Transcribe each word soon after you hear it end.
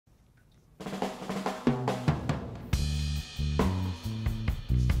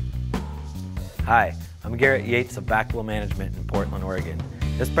Hi, I'm Garrett Yates of Backflow Management in Portland, Oregon.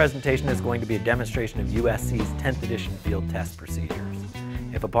 This presentation is going to be a demonstration of USC's 10th edition field test procedures.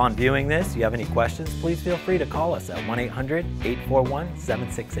 If upon viewing this you have any questions, please feel free to call us at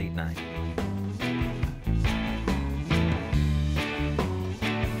 1-800-841-7689.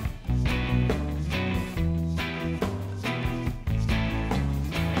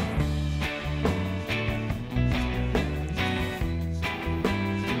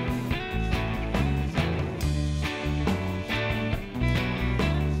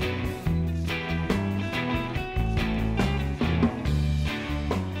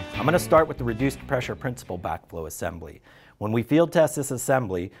 I'm going to start with the reduced pressure principal backflow assembly. When we field test this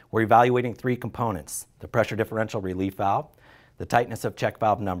assembly, we're evaluating three components: the pressure differential relief valve, the tightness of check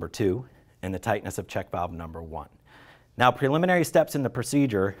valve number 2, and the tightness of check valve number 1. Now, preliminary steps in the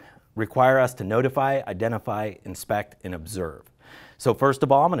procedure require us to notify, identify, inspect, and observe. So first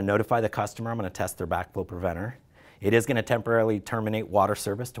of all, I'm going to notify the customer I'm going to test their backflow preventer. It is going to temporarily terminate water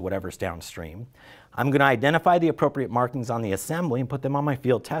service to whatever's downstream. I'm going to identify the appropriate markings on the assembly and put them on my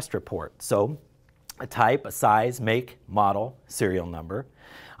field test report. So a type, a size, make, model, serial number.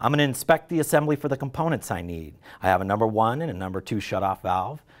 I'm going to inspect the assembly for the components I need. I have a number 1 and a number 2 shutoff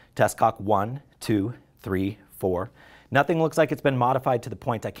valve, test cock 1, 2, 3, 4. Nothing looks like it's been modified to the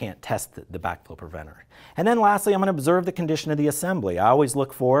point I can't test the backflow preventer. And then lastly, I'm going to observe the condition of the assembly. I always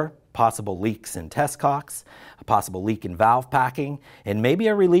look for possible leaks in test cocks, a possible leak in valve packing, and maybe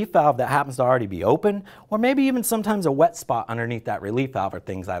a relief valve that happens to already be open, or maybe even sometimes a wet spot underneath that relief valve are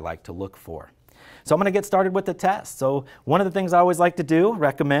things I like to look for. So I'm going to get started with the test. So one of the things I always like to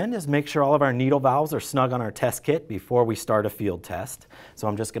recommend is make sure all of our needle valves are snug on our test kit before we start a field test. So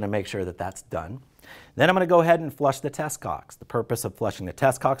I'm just going to make sure that that's done. Then I'm going to go ahead and flush the test cocks. The purpose of flushing the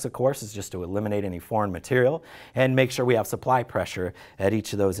test cocks, of course, is just to eliminate any foreign material and make sure we have supply pressure at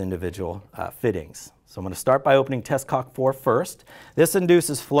each of those individual fittings. So I'm going to start by opening test cock 4 first. This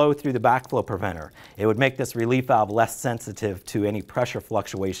induces flow through the backflow preventer. It would make this relief valve less sensitive to any pressure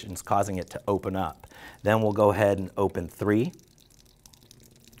fluctuations causing it to open up. Then we'll go ahead and open 3,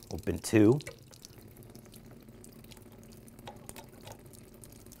 open 2,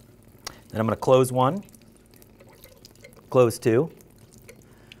 then I'm going to close 1, close 2,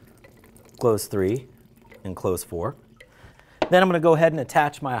 close 3, and close 4. Then I'm going to go ahead and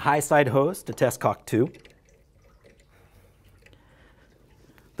attach my high side hose to test cock 2.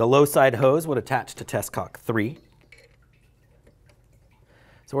 The low side hose would attach to test cock 3.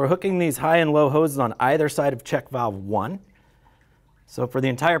 So we're hooking these high and low hoses on either side of check valve 1. So for the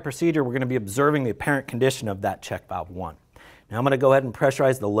entire procedure, we're going to be observing the apparent condition of that check valve 1. Now I'm going to go ahead and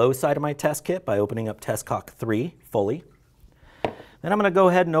pressurize the low side of my test kit by opening up test cock 3 fully. Then I'm going to go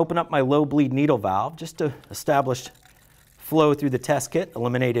ahead and open up my low bleed needle valve just to establish flow through the test kit,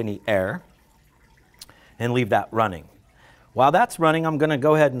 eliminate any air, and leave that running. While that's running, I'm going to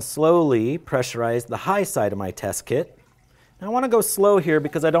go ahead and slowly pressurize the high side of my test kit. Now I want to go slow here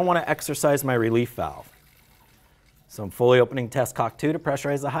because I don't want to exercise my relief valve. So I'm fully opening test cock 2 to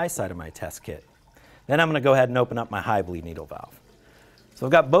pressurize the high side of my test kit. Then I'm going to go ahead and open up my high bleed needle valve. So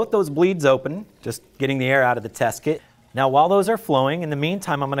I've got both those bleeds open, just getting the air out of the test kit. Now while those are flowing, in the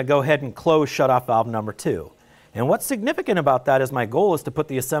meantime, I'm going to go ahead and close shutoff valve number 2. And what's significant about that is my goal is to put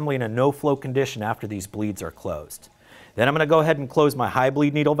the assembly in a no flow condition after these bleeds are closed. Then I'm going to go ahead and close my high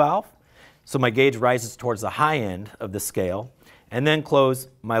bleed needle valve so my gauge rises towards the high end of the scale, and then close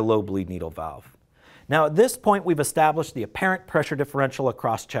my low bleed needle valve. Now at this point we've established the apparent pressure differential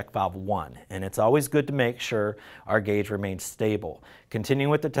across check valve 1, and it's always good to make sure our gauge remains stable.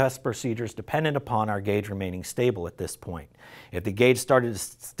 Continuing with the test procedure is dependent upon our gauge remaining stable at this point. If the gauge started to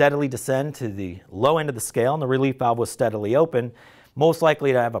steadily descend to the low end of the scale and the relief valve was steadily open, most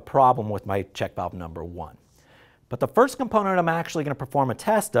likely to have a problem with my check valve number 1. But the first component I'm actually going to perform a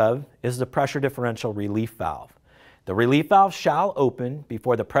test of is the pressure differential relief valve. The relief valve shall open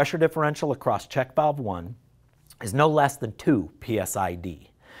before the pressure differential across check valve 1 is no less than 2 psid.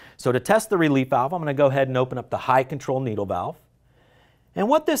 So to test the relief valve, I'm going to go ahead and open up the high control needle valve. And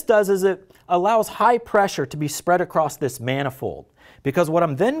what this does is it allows high pressure to be spread across this manifold, because what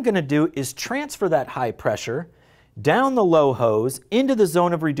I'm then going to do is transfer that high pressure down the low hose into the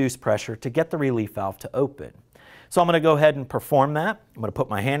zone of reduced pressure to get the relief valve to open. So I'm going to go ahead and perform that. I'm going to put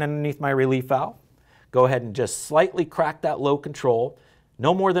my hand underneath my relief valve. Go ahead and just slightly crack that low control,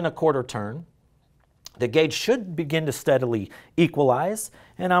 no more than a quarter turn. The gauge should begin to steadily equalize,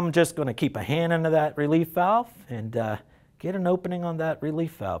 and I'm just going to keep a hand under that relief valve and get an opening on that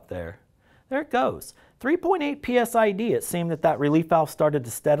relief valve there. There it goes. 3.8 psid. It seemed that relief valve started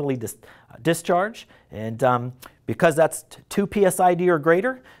to steadily discharge, and because that's 2 psid or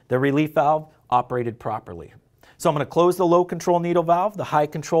greater, the relief valve operated properly. So I'm going to close the low control needle valve. The high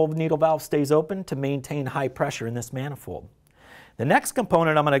control needle valve stays open to maintain high pressure in this manifold. The next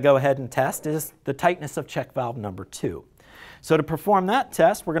component I'm going to go ahead and test is the tightness of check valve number 2. So to perform that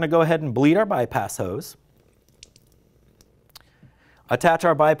test, we're going to go ahead and bleed our bypass hose, attach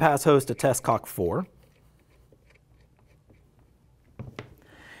our bypass hose to test cock 4.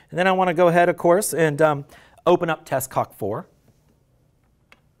 And then I want to go ahead, of course, and open up test cock 4.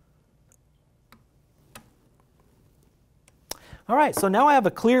 All right, so now I have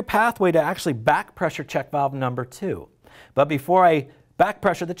a clear pathway to actually back pressure check valve number 2. But before I back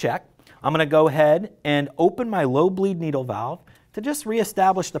pressure the check, I'm going to go ahead and open my low bleed needle valve to just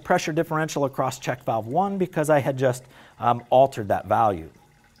reestablish the pressure differential across check valve 1 because I had just altered that value.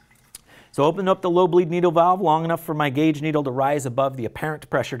 So open up the low bleed needle valve long enough for my gauge needle to rise above the apparent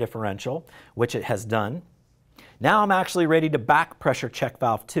pressure differential, which it has done. Now I'm actually ready to back pressure check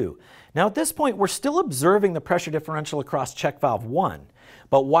valve 2. Now at this point, we're still observing the pressure differential across check valve 1.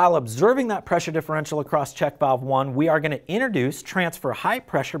 But while observing that pressure differential across check valve 1, we are going to transfer high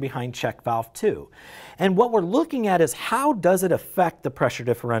pressure behind check valve 2. And what we're looking at is how does it affect the pressure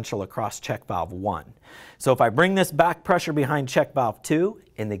differential across check valve 1. So if I bring this back pressure behind check valve 2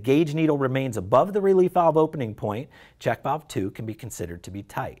 and the gauge needle remains above the relief valve opening point, check valve 2 can be considered to be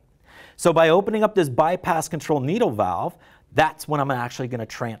tight. So by opening up this bypass control needle valve, that's when I'm actually going to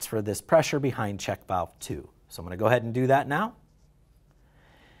transfer this pressure behind check valve 2. So I'm going to go ahead and do that now.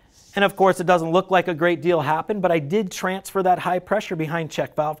 And of course, it doesn't look like a great deal happened, but I did transfer that high pressure behind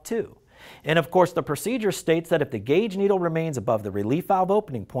check valve 2. And of course, the procedure states that if the gauge needle remains above the relief valve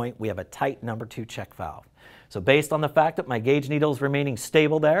opening point, we have a tight number 2 check valve. So based on the fact that my gauge needle is remaining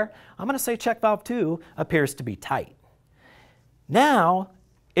stable there, I'm going to say check valve 2 appears to be tight. Now,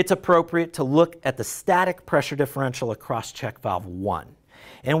 it's appropriate to look at the static pressure differential across check valve 1.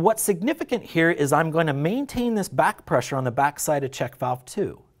 And what's significant here is I'm going to maintain this back pressure on the backside of check valve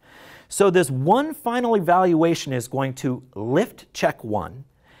 2. So this one final evaluation is going to lift check 1.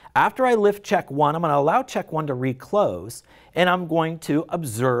 After I lift check 1, I'm going to allow check 1 to reclose, and I'm going to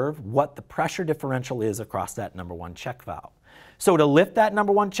observe what the pressure differential is across that number 1 check valve. So to lift that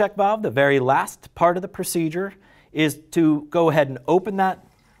number 1 check valve, the very last part of the procedure is to go ahead and open that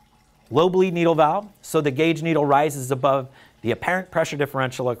low bleed needle valve so the gauge needle rises above the apparent pressure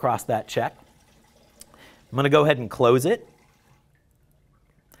differential across that check. I'm going to go ahead and close it.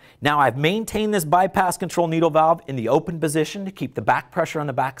 Now I've maintained this bypass control needle valve in the open position to keep the back pressure on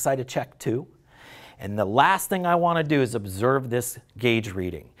the backside of check 2. And the last thing I want to do is observe this gauge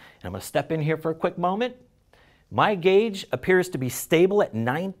reading. And I'm going to step in here for a quick moment. My gauge appears to be stable at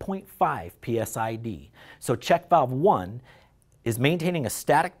 9.5 psid. So check valve 1 is maintaining a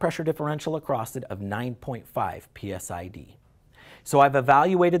static pressure differential across it of 9.5 psid. So I've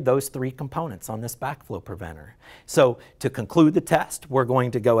evaluated those 3 components on this backflow preventer. So to conclude the test, we're going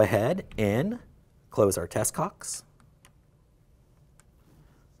to go ahead and close our test cocks.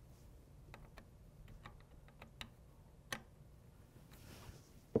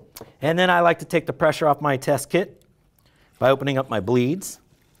 And then I like to take the pressure off my test kit by opening up my bleeds.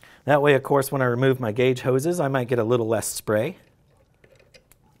 That way, of course, when I remove my gauge hoses, I might get a little less spray.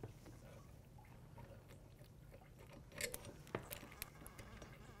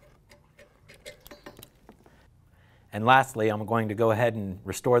 And lastly, I'm going to go ahead and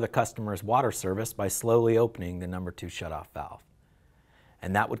restore the customer's water service by slowly opening the number 2 shutoff valve.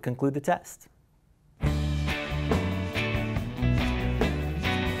 And that would conclude the test.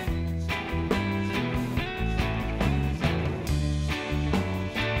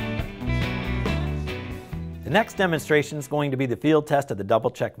 The next demonstration is going to be the field test of the double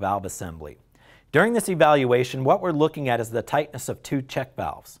check valve assembly. During this evaluation, what we're looking at is the tightness of 2 check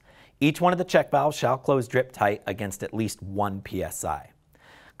valves. Each one of the check valves shall close drip tight against at least 1 psi.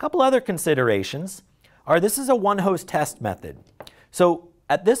 A couple other considerations are this is a one-hose test method. So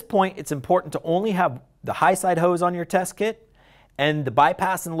at this point, it's important to only have the high side hose on your test kit and the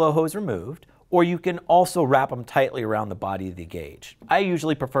bypass and low hose removed, or you can also wrap them tightly around the body of the gauge. I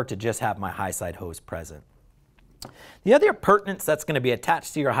usually prefer to just have my high side hose present. The other appurtenance that's going to be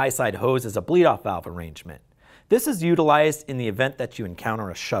attached to your high side hose is a bleed-off valve arrangement. This is utilized in the event that you encounter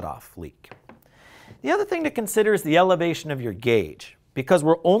a shutoff leak. The other thing to consider is the elevation of your gauge. Because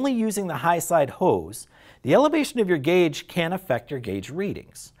we're only using the high side hose, the elevation of your gauge can affect your gauge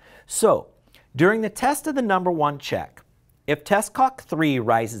readings. So, during the test of the number 1 check, if test cock 3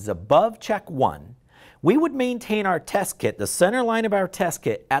 rises above check 1, we would maintain our test kit, the center line of our test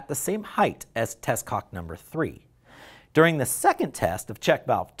kit, at the same height as test cock number 3. During the second test of check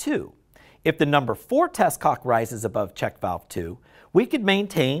valve 2, if the number 4 test cock rises above check valve 2, we could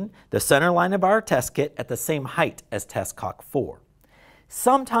maintain the center line of our test kit at the same height as test cock 4.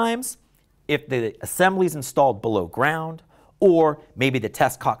 Sometimes, if the assembly is installed below ground, or maybe the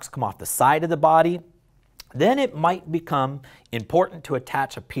test cocks come off the side of the body, then it might become important to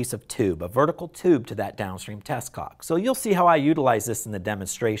attach a piece of tube, a vertical tube, to that downstream test cock. So you'll see how I utilize this in the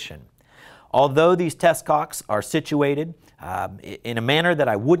demonstration. Although these test cocks are situated in a manner that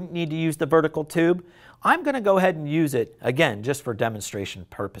I wouldn't need to use the vertical tube, I'm going to go ahead and use it, again, just for demonstration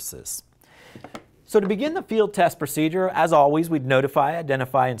purposes. So to begin the field test procedure, as always, we'd notify,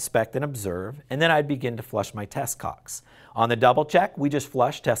 identify, inspect, and observe, and then I'd begin to flush my test cocks. On the double check, we just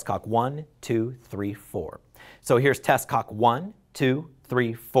flush test cock 1, 2, 3, 4. So here's test cock 1, 2,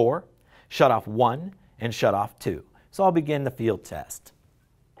 3, 4, shut off 1, and shut off 2. So I'll begin the field test.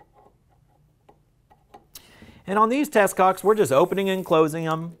 And on these test cocks, we're just opening and closing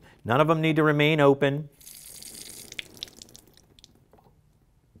them. None of them need to remain open.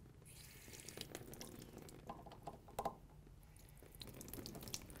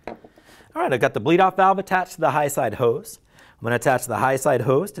 All right, I've got the bleed-off valve attached to the high side hose. I'm going to attach the high side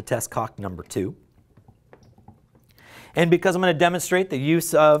hose to test cock number 2. And because I'm going to demonstrate the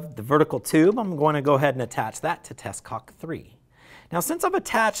use of the vertical tube, I'm going to go ahead and attach that to test cock 3. Now, since I've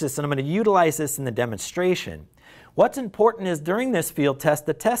attached this and I'm going to utilize this in the demonstration, what's important is during this field test,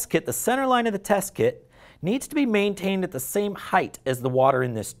 the test kit, the center line of the test kit, needs to be maintained at the same height as the water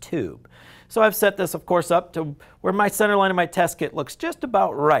in this tube. So I've set this, of course, up to where my center line of my test kit looks just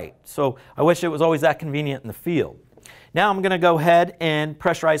about right. So I wish it was always that convenient in the field. Now I'm going to go ahead and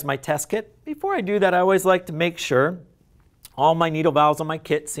pressurize my test kit. Before I do that, I always like to make sure all my needle valves on my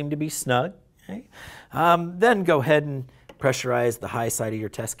kit seem to be snug. Okay? Then go ahead and pressurize the high side of your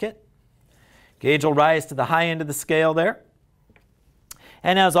test kit. Gauge will rise to the high end of the scale there.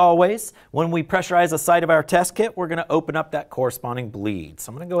 And as always, when we pressurize the side of our test kit, we're going to open up that corresponding bleed.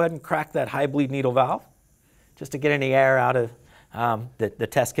 So I'm going to go ahead and crack that high bleed needle valve just to get any air out of the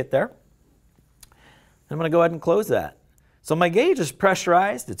test kit there. I'm going to go ahead and close that. So my gauge is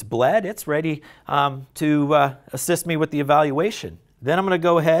pressurized, it's bled, it's ready to assist me with the evaluation. Then I'm going to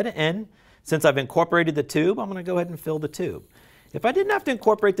go ahead and, since I've incorporated the tube, I'm going to go ahead and fill the tube. If I didn't have to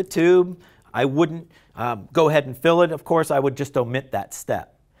incorporate the tube, I wouldn't go ahead and fill it. Of course, I would just omit that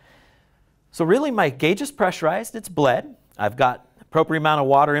step. So really, my gauge is pressurized, it's bled. I've got appropriate amount of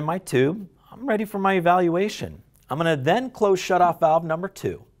water in my tube. I'm ready for my evaluation. I'm going to then close shutoff valve number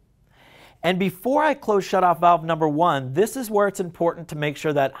 2. And before I close shutoff valve number 1, this is where it's important to make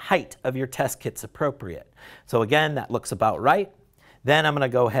sure that height of your test kit's appropriate. So again, that looks about right. Then I'm going to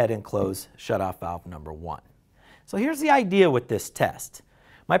go ahead and close shutoff valve number 1. So here's the idea with this test.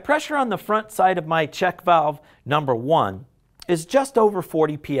 My pressure on the front side of my check valve number 1 is just over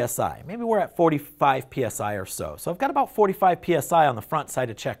 40 psi. Maybe we're at 45 psi or so. So I've got about 45 psi on the front side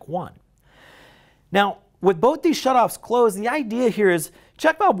of check 1. Now, with both these shutoffs closed, the idea here is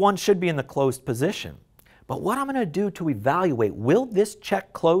check valve 1 should be in the closed position. But what I'm going to do to evaluate, will this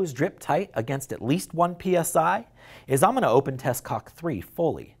check close drip tight against at least 1 psi, is I'm going to open test cock 3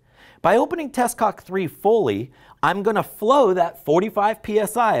 fully. By opening test cock 3 fully, I'm going to flow that 45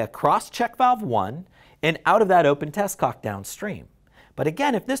 psi across check valve 1 and out of that open test cock downstream. But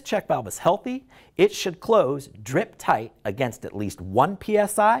again, if this check valve is healthy, it should close drip tight against at least 1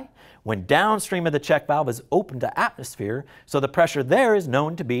 psi when downstream of the check valve is open to atmosphere, so the pressure there is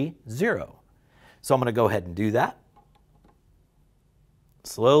known to be 0. So I'm going to go ahead and do that.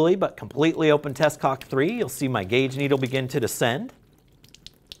 Slowly but completely open test cock 3. You'll see my gauge needle begin to descend.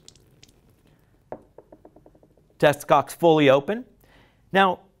 Test cock's fully open.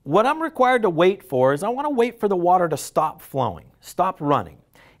 Now, what I'm required to wait for is I want to wait for the water to stop flowing, stop running.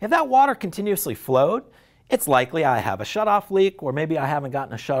 If that water continuously flowed, it's likely I have a shutoff leak, or maybe I haven't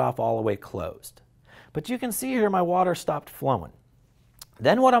gotten a shutoff all the way closed. But you can see here my water stopped flowing.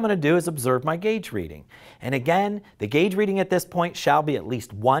 Then what I'm going to do is observe my gauge reading. And again, the gauge reading at this point shall be at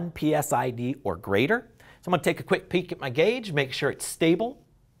least 1 psid or greater. So I'm going to take a quick peek at my gauge, make sure it's stable.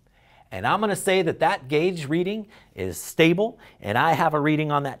 And I'm going to say that that gauge reading is stable, and I have a reading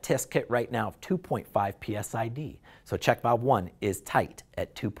on that test kit right now of 2.5 psid. So check valve 1 is tight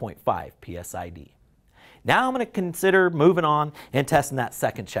at 2.5 psid. Now I'm going to consider moving on and testing that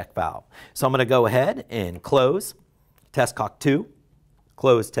second check valve. So I'm going to go ahead and close test cock 2,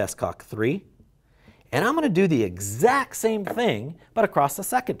 close test cock 3, and I'm going to do the exact same thing but across the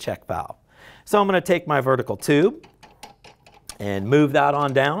second check valve. So I'm going to take my vertical tube and move that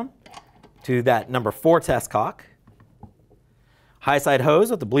on down to that number 4 test cock. High side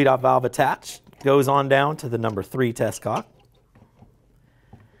hose with the bleed off valve attached goes on down to the number 3 test cock.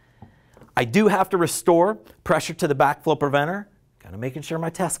 I do have to restore pressure to the backflow preventer. Kind of making sure my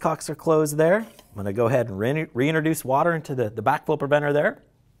test cocks are closed there. I'm going to go ahead and reintroduce water into the backflow preventer there.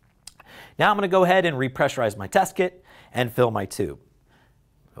 Now I'm going to go ahead and repressurize my test kit and fill my tube.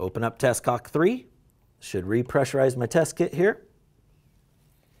 Open up test cock 3. Should repressurize my test kit here.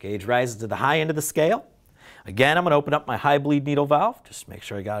 Gauge rises to the high end of the scale. Again, I'm going to open up my high bleed needle valve. Just make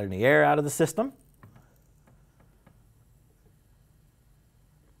sure I got any air out of the system.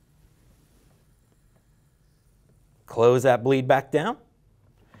 Close that bleed back down.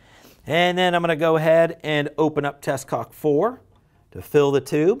 And then I'm going to go ahead and open up test cock 4 to fill the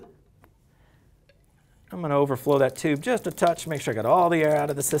tube. I'm going to overflow that tube just a touch, make sure I got all the air out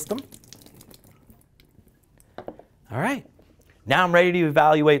of the system. All right. Now I'm ready to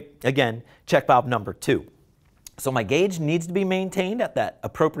evaluate, again, check valve number 2. So my gauge needs to be maintained at that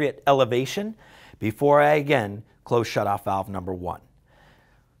appropriate elevation before I, again, close shutoff valve number 1.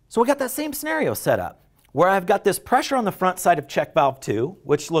 So we got that same scenario set up, where I've got this pressure on the front side of check valve 2,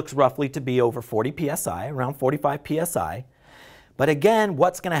 which looks roughly to be over 40 psi, around 45 psi. But again,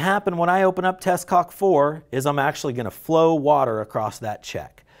 what's going to happen when I open up test cock 4 is I'm actually going to flow water across that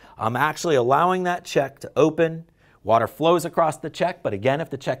check. I'm actually allowing that check to open. Water flows across the check, but again, if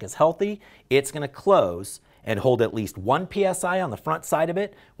the check is healthy, it's going to close and hold at least 1 psi on the front side of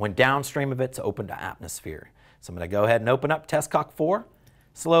it when downstream of it's open to atmosphere. So I'm going to go ahead and open up test cock 4,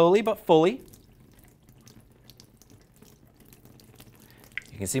 slowly but fully.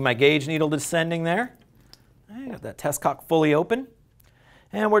 You can see my gauge needle descending there. I got that test cock fully open.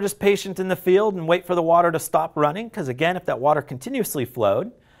 And we're just patient in the field and wait for the water to stop running, because again, if that water continuously flowed,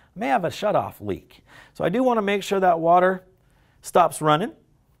 I may have a shutoff leak. So I do want to make sure that water stops running.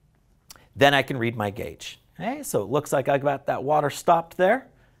 Then I can read my gauge. Okay, so it looks like I got that water stopped there.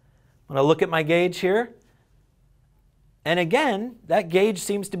 I'm going to look at my gauge here. And again, that gauge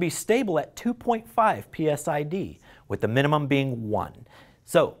seems to be stable at 2.5 psid, with the minimum being 1.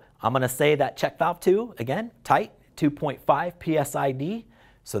 So I'm going to say that check valve 2, again, tight, 2.5 psid.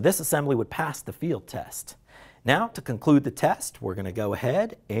 So this assembly would pass the field test. Now, to conclude the test, we're going to go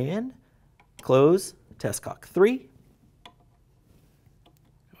ahead and close test cock 3. Go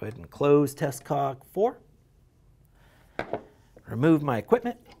ahead and close test cock 4. Remove my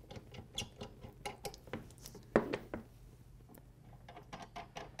equipment.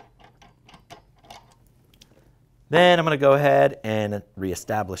 Then I'm going to go ahead and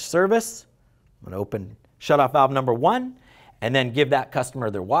reestablish service. I'm going to open shutoff valve number 1 and then give that customer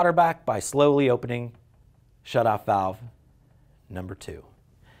their water back by slowly opening shutoff valve number 2.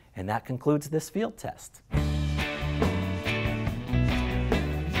 And that concludes this field test.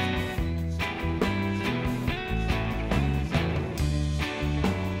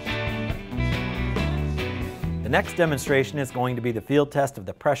 The next demonstration is going to be the field test of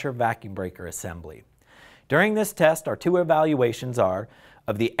the pressure vacuum breaker assembly. During this test, our 2 evaluations are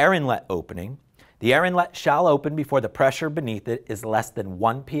of the air inlet opening. The air inlet shall open before the pressure beneath it is less than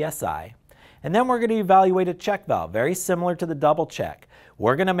 1 psi. And then we're going to evaluate a check valve, very similar to the double check.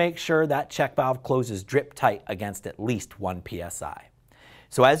 We're going to make sure that check valve closes drip tight against at least 1 psi.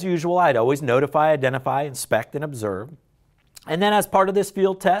 So as usual, I'd always notify, identify, inspect, and observe. And then as part of this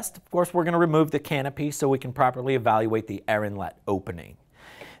field test, of course, we're going to remove the canopy so we can properly evaluate the air inlet opening.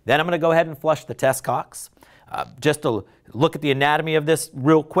 Then I'm going to go ahead and flush the test cocks. Just to look at the anatomy of this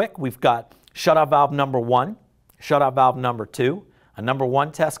real quick, we've got shutoff valve number 1, shutoff valve number 2, a number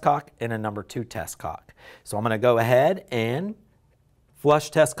 1 test cock, and a number 2 test cock. So I'm going to go ahead and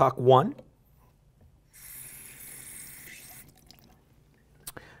flush test cock 1,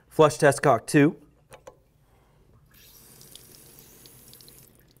 flush test cock 2,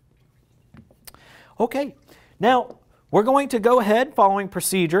 okay, now we're going to go ahead, following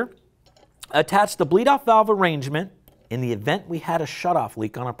procedure, attach the bleed-off valve arrangement. In the event we had a shutoff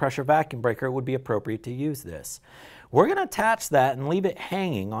leak on a pressure vacuum breaker, it would be appropriate to use this. We're going to attach that and leave it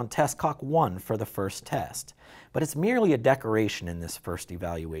hanging on test cock 1 for the first test. But it's merely a decoration in this first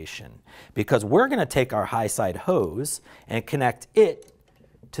evaluation, because we're going to take our high side hose and connect it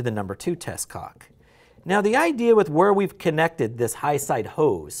to the number 2 test cock. Now the idea with where we've connected this high side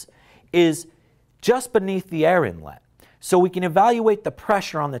hose is just beneath the air inlet. So we can evaluate the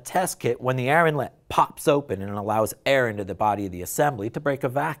pressure on the test kit when the air inlet pops open and allows air into the body of the assembly to break a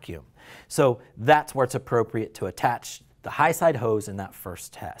vacuum. So that's where it's appropriate to attach the high side hose in that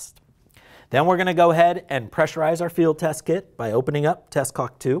first test. Then we're going to go ahead and pressurize our field test kit by opening up test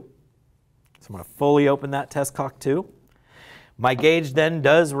cock 2. So I'm going to fully open that test cock 2. My gauge then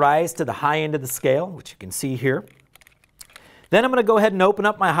does rise to the high end of the scale, which you can see here. Then I'm going to go ahead and open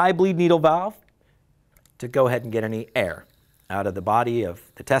up my high bleed needle valve to go ahead and get any air out of the body of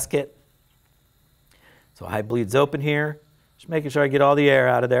the test kit. So high bleed's open here. Just making sure I get all the air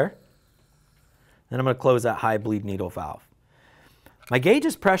out of there. Then I'm going to close that high bleed needle valve. My gauge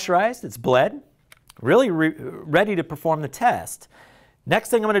is pressurized, it's bled, really ready to perform the test. Next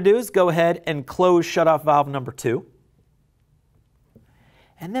thing I'm going to do is go ahead and close shutoff valve number 2.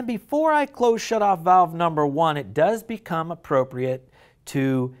 And then before I close shutoff valve number 1, it does become appropriate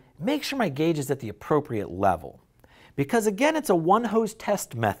to make sure my gauge is at the appropriate level. Because again, it's a one hose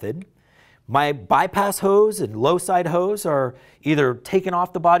test method. My bypass hose and low side hose are either taken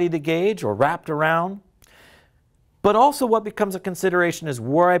off the body of the gauge or wrapped around. But also what becomes a consideration is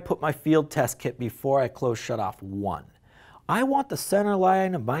where I put my field test kit before I close shutoff 1. I want the center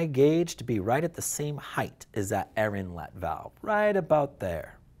line of my gauge to be right at the same height as that air inlet valve, right about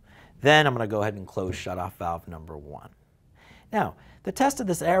there. Then I'm going to go ahead and close shutoff valve number 1. Now, the test of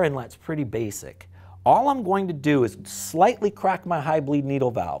this air inlet's pretty basic. All I'm going to do is slightly crack my high bleed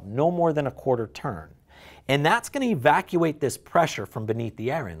needle valve, no more than a quarter turn. And that's going to evacuate this pressure from beneath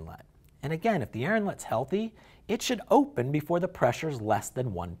the air inlet. And again, if the air inlet's healthy, it should open before the pressure is less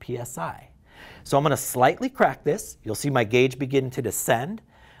than 1 psi. So I'm going to slightly crack this. You'll see my gauge begin to descend.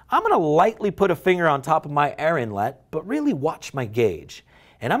 I'm going to lightly put a finger on top of my air inlet, but really watch my gauge.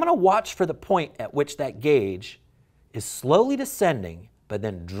 And I'm going to watch for the point at which that gauge is slowly descending, but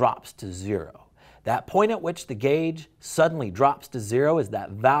then drops to 0. That point at which the gauge suddenly drops to 0 is that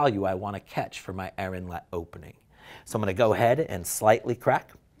value I want to catch for my air inlet opening. So I'm going to go ahead and slightly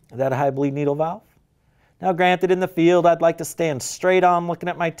crack that high bleed needle valve. Now granted, in the field I'd like to stand straight on looking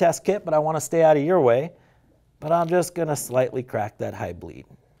at my test kit, but I want to stay out of your way. But I'm just going to slightly crack that high bleed.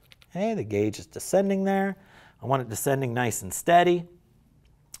 Okay, the gauge is descending there. I want it descending nice and steady.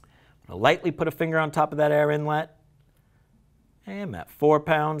 I'm going to lightly put a finger on top of that air inlet. And I'm at 4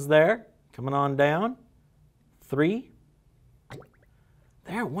 pounds there. Coming on down. 3.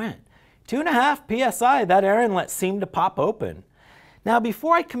 There it went. 2.5 psi, that air inlet seemed to pop open. Now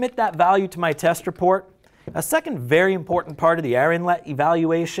before I commit that value to my test report, a second very important part of the air inlet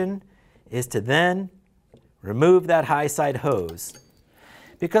evaluation is to then remove that high side hose.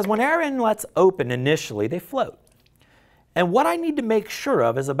 Because when air inlets open initially, they float. And what I need to make sure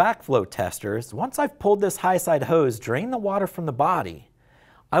of as a backflow tester is once I've pulled this high side hose, drain the water from the body,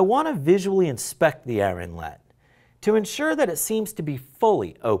 I want to visually inspect the air inlet to ensure that it seems to be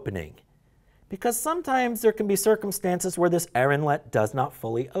fully opening. Because sometimes there can be circumstances where this air inlet does not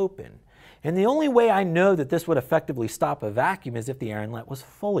fully open. And the only way I know that this would effectively stop a vacuum is if the air inlet was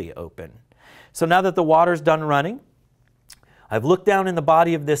fully open. So now that the water's done running, I've looked down in the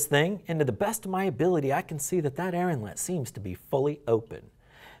body of this thing, and to the best of my ability, I can see that that air inlet seems to be fully open.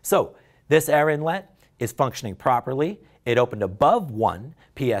 So this air inlet is functioning properly. It opened above 1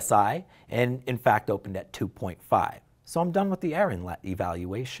 psi and in fact opened at 2.5. So I'm done with the air inlet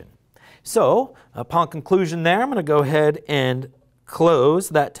evaluation. So upon conclusion there, I'm going to go ahead and close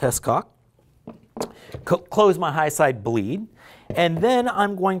that test cock, close my high side bleed, and then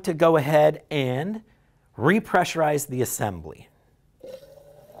I'm going to go ahead and repressurize the assembly.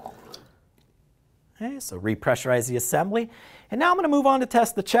 Okay, so repressurize the assembly, and now I'm going to move on to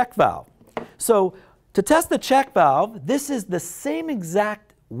test the check valve. So to test the check valve, this is the same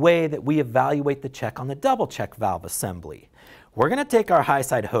exact way that we evaluate the check on the double check valve assembly. We're going to take our high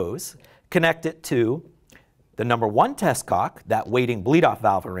side hose, connect it to the number 1 test cock, that waiting bleed off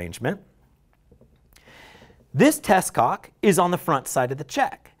valve arrangement. This test cock is on the front side of the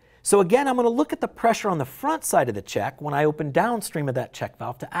check. So again, I'm going to look at the pressure on the front side of the check when I open downstream of that check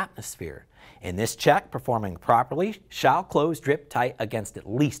valve to atmosphere. And this check, performing properly, shall close drip tight against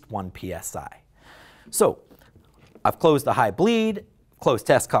at least 1 psi. So I've closed the high bleed, closed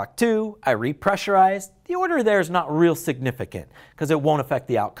test cock 2, I repressurized. The order there is not real significant because it won't affect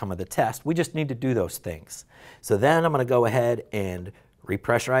the outcome of the test. We just need to do those things. So then I'm going to go ahead and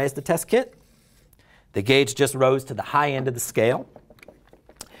repressurize the test kit. The gauge just rose to the high end of the scale.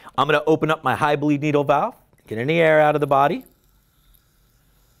 I'm going to open up my high bleed needle valve, get any air out of the body.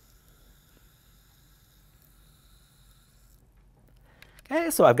 Okay,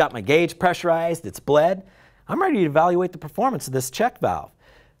 so I've got my gauge pressurized, it's bled. I'm ready to evaluate the performance of this check valve.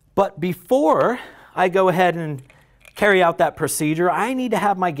 But before I go ahead and carry out that procedure, I need to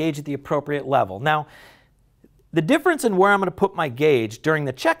have my gauge at the appropriate level. Now, the difference in where I'm going to put my gauge during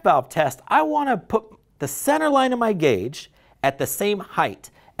the check valve test, I want to put the center line of my gauge at the same height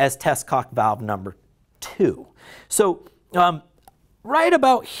as test cock valve number 2. So right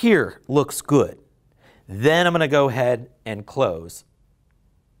about here looks good. Then I'm going to go ahead and close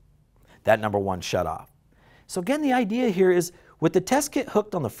that number 1 shutoff. So again, the idea here is with the test kit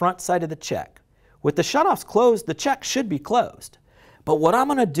hooked on the front side of the check, with the shutoffs closed, the check should be closed. But what I'm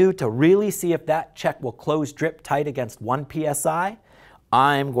going to do to really see if that check will close drip tight against 1 psi,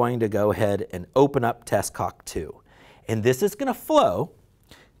 I'm going to go ahead and open up test cock 2. And this is going to flow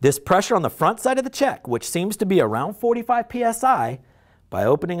this pressure on the front side of the check, which seems to be around 45 psi. By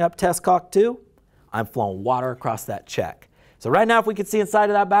opening up test cock 2, I'm flowing water across that check. So right now, if we can see inside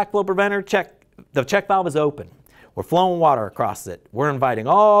of that backflow preventer, the check valve is open. We're flowing water across it. We're inviting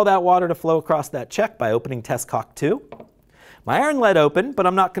all that water to flow across that check by opening test cock 2. My air inlet open, but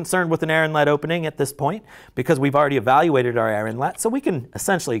I'm not concerned with an air inlet opening at this point because we've already evaluated our air inlet, so we can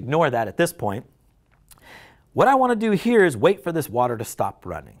essentially ignore that at this point. What I want to do here is wait for this water to stop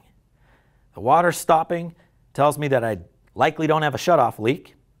running. The water stopping tells me that I likely don't have a shutoff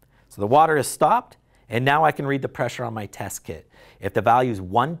leak. So the water is stopped, and now I can read the pressure on my test kit. If the value is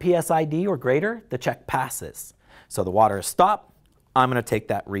 1 psid or greater, the check passes. So the water is stopped. I'm going to take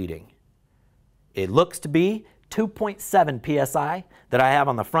that reading. It looks to be 2.7 psi that I have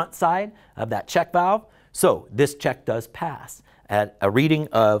on the front side of that check valve. So this check does pass at a reading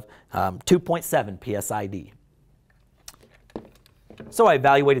of 2.7 psid. So I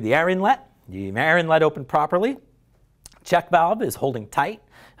evaluated the air inlet. The air inlet opened properly. Check valve is holding tight,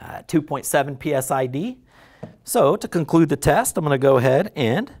 2.7 psid. So to conclude the test, I'm going to go ahead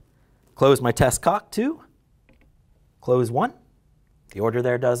and close my test cock 2, close 1. The order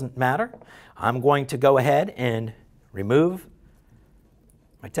there doesn't matter. I'm going to go ahead and remove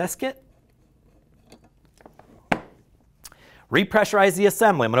my test kit. Repressurize the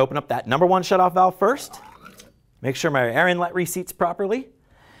assembly. I'm going to open up that number 1 shutoff valve first. Make sure my air inlet reseats properly.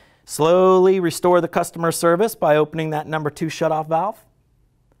 Slowly restore the customer service by opening that number 2 shutoff valve.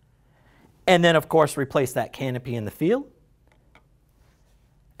 And then, of course, replace that canopy in the field.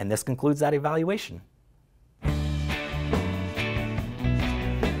 And this concludes that evaluation.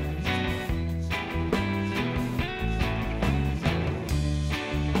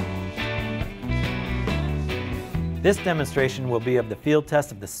 This demonstration will be of the field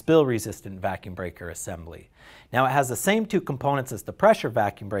test of the spill-resistant vacuum breaker assembly. Now, it has the same 2 components as the pressure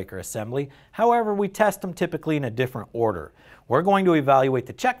vacuum breaker assembly. However, we test them typically in a different order. We're going to evaluate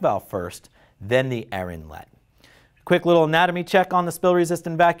the check valve first, then the air inlet. Quick little anatomy check on the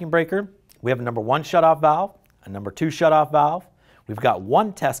spill-resistant vacuum breaker. We have a number 1 shutoff valve, a number 2 shutoff valve. We've got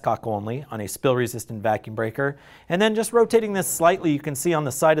 1 test cock only on a spill-resistant vacuum breaker. And then just rotating this slightly, you can see on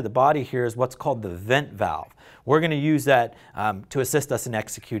the side of the body here is what's called the vent valve. We're going to use that to assist us in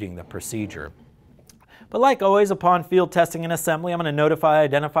executing the procedure. But like always, upon field testing and assembly, I'm going to notify,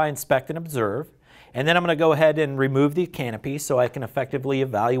 identify, inspect, and observe. And then I'm going to go ahead and remove the canopy so I can effectively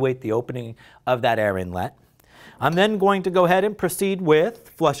evaluate the opening of that air inlet. I'm then going to go ahead and proceed with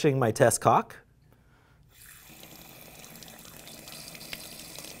flushing my test cock.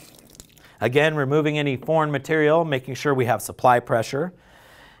 Again, removing any foreign material, making sure we have supply pressure.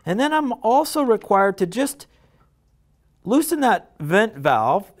 And then I'm also required to just loosen that vent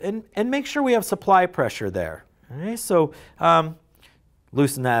valve and make sure we have supply pressure there. Okay, so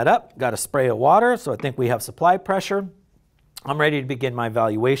loosen that up, got a spray of water, so I think we have supply pressure. I'm ready to begin my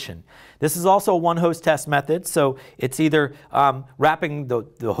evaluation. This is also a 1-hose test method, so it's either wrapping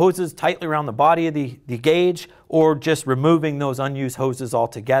the hoses tightly around the body of the gauge or just removing those unused hoses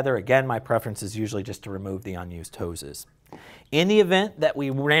altogether. Again, my preference is usually just to remove the unused hoses. In the event that we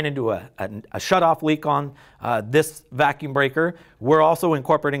ran into a shutoff leak on this vacuum breaker, we're also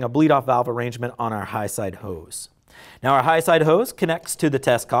incorporating a bleed-off valve arrangement on our high side hose. Now our high side hose connects to the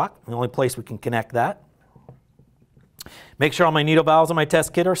test cock, the only place we can connect that. Make sure all my needle valves on my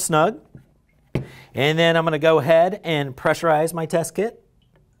test kit are snug. And then I'm going to go ahead and pressurize my test kit.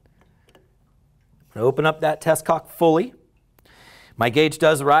 I'm going to open up that test cock fully. My gauge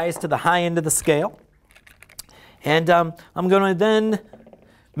does rise to the high end of the scale. And I'm going to then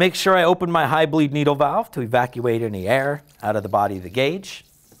make sure I open my high bleed needle valve to evacuate any air out of the body of the gauge.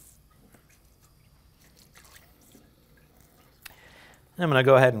 And I'm going to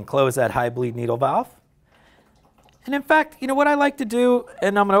go ahead and close that high bleed needle valve. And in fact, you know what I like to do,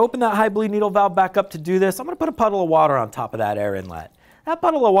 and I'm going to open that high bleed needle valve back up to do this, I'm going to put a puddle of water on top of that air inlet. That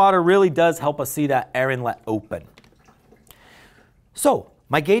puddle of water really does help us see that air inlet open. So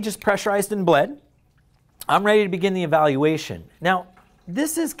my gauge is pressurized and bled. I'm ready to begin the evaluation. Now,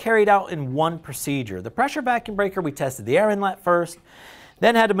 this is carried out in one procedure. The pressure vacuum breaker, we tested the air inlet first,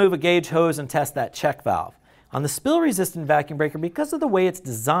 then had to move a gauge hose and test that check valve. On the spill-resistant vacuum breaker, because of the way it's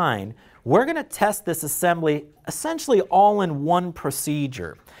designed, we're going to test this assembly essentially all in one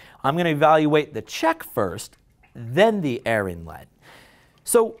procedure. I'm going to evaluate the check first, then the air inlet.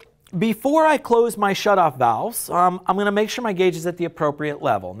 So before I close my shutoff valves, I'm going to make sure my gauge is at the appropriate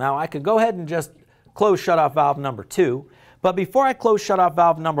level. Now, I could go ahead and just close shutoff valve number 2, But before I close shutoff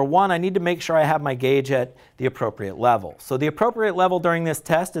valve number 1, I need to make sure I have my gauge at the appropriate level. So the appropriate level during this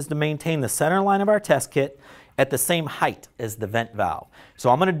test is to maintain the center line of our test kit at the same height as the vent valve. So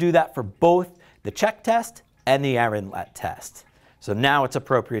I'm going to do that for both the check test and the air inlet test. So now it's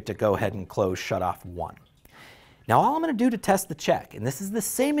appropriate to go ahead and close shutoff 1. Now all I'm going to do to test the check, and this is the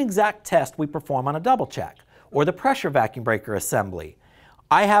same exact test we perform on a double check or the pressure vacuum breaker assembly.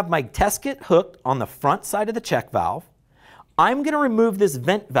 I have my test kit hooked on the front side of the check valve. I'm going to remove this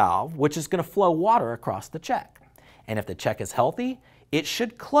vent valve, which is going to flow water across the check. And if the check is healthy, it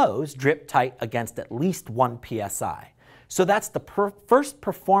should close drip tight against at least 1 psi. So that's the first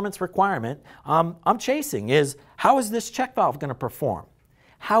performance requirement I'm chasing is, how is this check valve going to perform?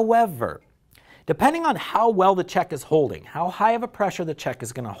 However, depending on how well the check is holding, how high of a pressure the check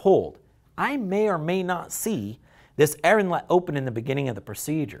is going to hold, I may or may not see this air inlet open in the beginning of the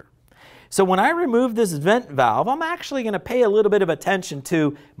procedure. So when I remove this vent valve, I'm actually going to pay a little bit of attention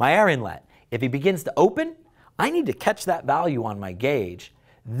to my air inlet. If he begins to open, I need to catch that value on my gauge.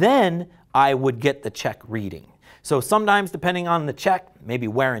 Then I would get the check reading. So sometimes, depending on the check, maybe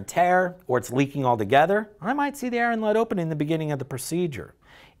wear and tear, or it's leaking altogether, I might see the air inlet open in the beginning of the procedure.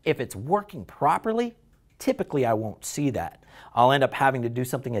 If it's working properly, typically I won't see that. I'll end up having to do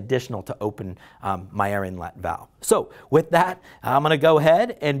something additional to open my air inlet valve. So with that, I'm going to go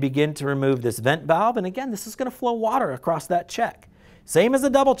ahead and begin to remove this vent valve. And again, this is going to flow water across that check. Same as a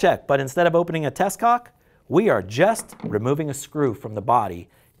double check, but instead of opening a test cock, we are just removing a screw from the body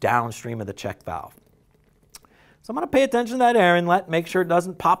downstream of the check valve. So I'm going to pay attention to that air inlet, make sure it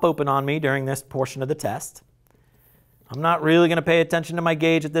doesn't pop open on me during this portion of the test. I'm not really going to pay attention to my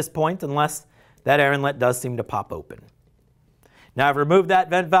gauge at this point unless that air inlet does seem to pop open. Now I've removed that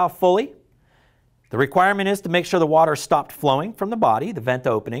vent valve fully. The requirement is to make sure the water stopped flowing from the body, the vent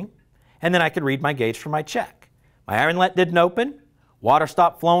opening, and then I could read my gauge for my check. My air inlet didn't open, water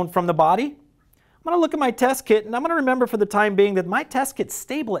stopped flowing from the body. I'm going to look at my test kit, and I'm going to remember for the time being that my test kit's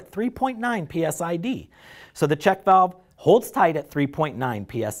stable at 3.9 psid. So the check valve holds tight at 3.9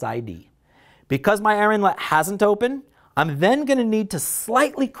 psid. Because my air inlet hasn't opened, I'm then going to need to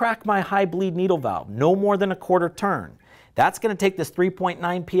slightly crack my high bleed needle valve, no more than a quarter turn. That's going to take this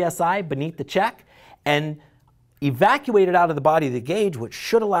 3.9 psi beneath the check and evacuate it out of the body of the gauge, which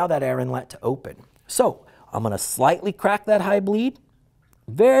should allow that air inlet to open. So I'm going to slightly crack that high bleed,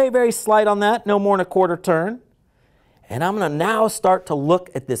 very, very slight on that, no more than a quarter turn. And I'm going to now start to look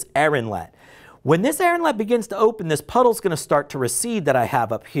at this air inlet. When this air inlet begins to open, this puddle's going to start to recede that I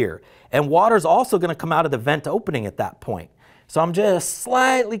have up here. And water's also going to come out of the vent opening at that point. So I'm just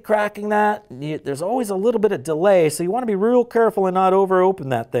slightly cracking that. There's always a little bit of delay, so you want to be real careful and not over open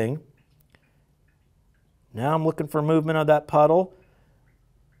that thing. Now I'm looking for movement of that puddle,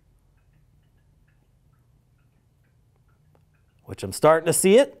 which I'm starting to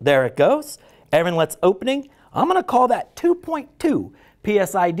see it. There it goes. Air inlet's opening. I'm going to call that 2.2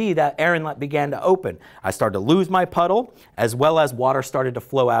 psid, that air inlet began to open. I started to lose my puddle, as well as water started to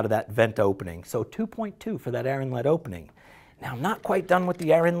flow out of that vent opening. So 2.2 for that air inlet opening. Now, I'm not quite done with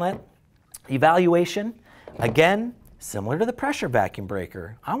the air inlet evaluation. Again, similar to the pressure vacuum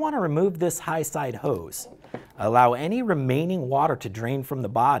breaker, I want to remove this high side hose, allow any remaining water to drain from the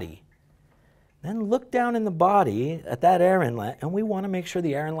body. Then look down in the body at that air inlet, and we want to make sure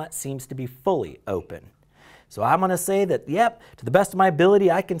the air inlet seems to be fully open. So I'm going to say that, yep, to the best of my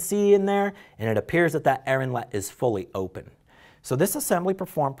ability, I can see in there, and it appears that that air inlet is fully open. So this assembly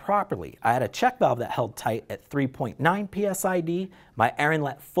performed properly. I had a check valve that held tight at 3.9 psid. My air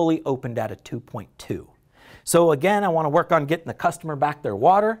inlet fully opened at a 2.2. So again, I want to work on getting the customer back their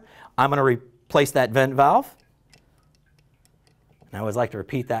water. I'm going to replace that vent valve. And I always like to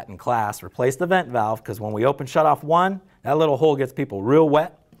repeat that in class. Replace the vent valve, because when we open shutoff 1, that little hole gets people real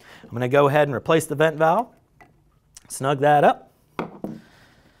wet. I'm going to go ahead and replace the vent valve. Snug that up.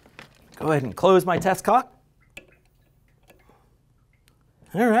 Go ahead and close my test cock.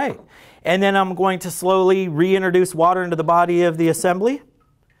 All right, and then I'm going to slowly reintroduce water into the body of the assembly.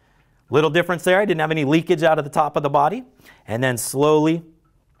 Little difference there, I didn't have any leakage out of the top of the body. And then slowly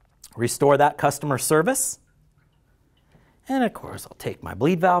restore that customer service. And of course, I'll take my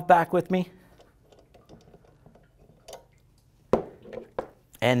bleed valve back with me.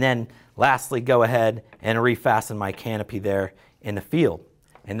 And then lastly, go ahead and refasten my canopy there in the field.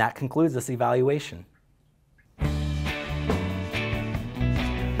 And that concludes this evaluation.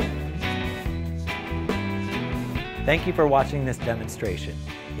 Thank you for watching this demonstration.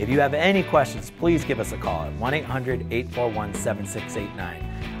 If you have any questions, please give us a call at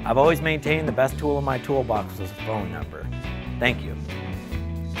 1-800-841-7689. I've always maintained the best tool in my toolbox was a phone number. Thank you.